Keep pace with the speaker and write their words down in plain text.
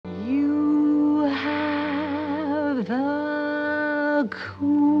the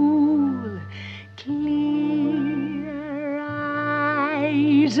cool, clear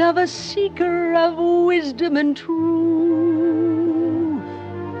eyes of a seeker of wisdom and truth.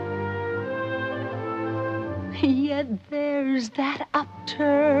 Yet there's that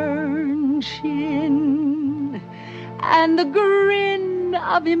upturned chin and the grin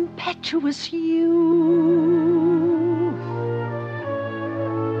of impetuous youth.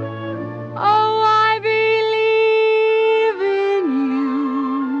 Oh, I believe in you.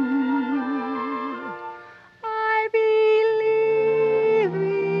 I believe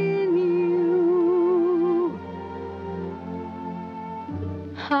in you.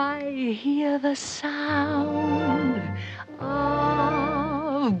 I hear the sound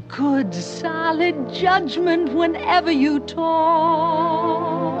of good, solid judgment whenever you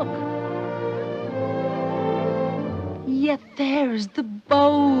talk. Yet there's the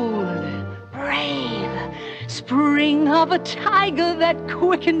bold, brave spring of a tiger that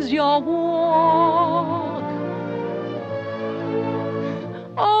quickens your walk.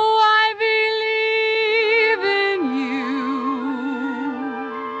 Oh, I believe in you.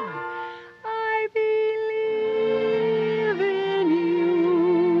 I believe in you.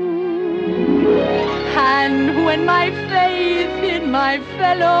 And when my faith in my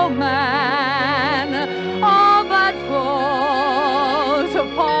fellow man all but falls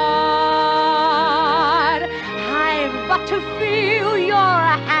apart, I've got to feel your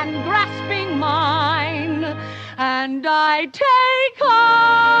hand grasping mine, and I take heart.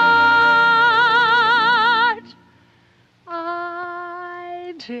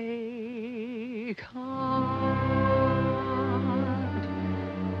 I take heart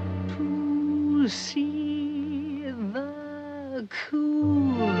to see the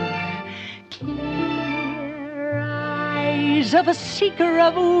cool, clear eyes of a seeker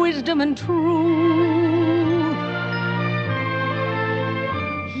of wisdom and truth.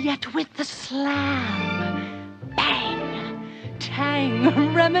 Yet with the slam, bang,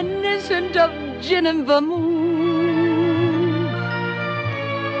 tang, reminiscent of gin and vermouth.